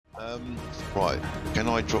Right, can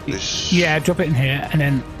I drop this? Yeah, drop it in here, and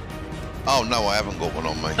then... Oh, no, I haven't got one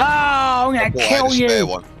on me. Oh, I'm going to kill you! Spare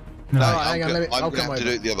one. No, I'm going to have to do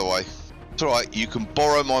it the other way. It's alright, you can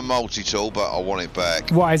borrow my multi-tool, but I want it back.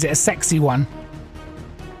 Why is it a sexy one?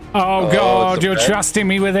 Oh God, you're trusting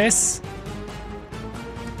me with this?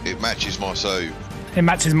 It matches my suit. It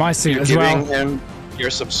matches my suit as well. You're giving him your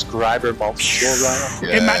subscriber multi-tool right now?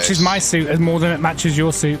 It matches my suit as more than it matches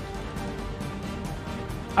your suit.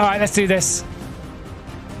 Alright, let's do this.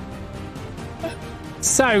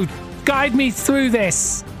 So, guide me through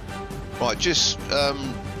this. Right, just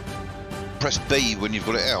press B when you've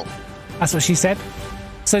got it out. That's what she said.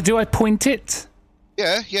 So do I point it?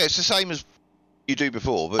 Yeah, it's the same as you do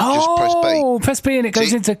before, but just press B. Oh, press B and it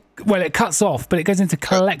goes into, well, it cuts off, but it goes into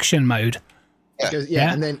collection mode.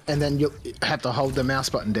 Yeah. And then you have to hold the mouse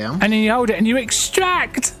button down. And then you hold it and you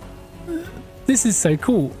extract. This is so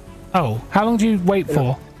cool. Oh, how long do you wait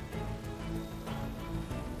for?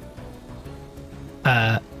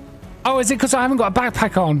 Oh, is it because I haven't got a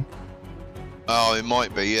backpack on? Oh, it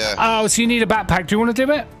might be, yeah. Oh, so you need a backpack. Do you want to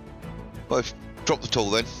do it? Well, drop the tool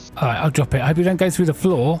then. All right, I'll drop it. I hope you don't go through the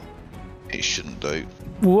floor. It shouldn't do.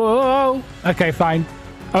 Whoa. Okay, fine.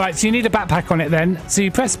 All right, so you need a backpack on it then. So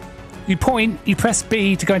you point, you press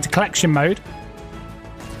B to go into collection mode.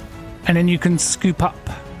 And then you can scoop up.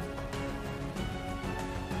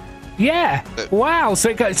 Yeah. Wow. So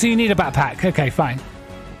you need a backpack. Okay, fine.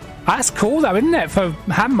 That's cool though, isn't it? For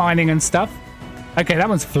hand mining and stuff. Okay, that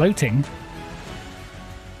one's floating.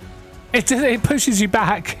 It pushes you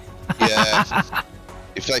back. Yeah.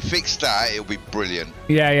 If they fix that, it'll be brilliant.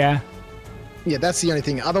 Yeah. Yeah, that's the only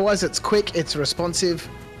thing. Otherwise, it's quick, it's responsive.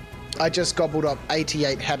 I just gobbled up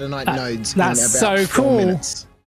 88 Hadonite nodes in about 4 minutes.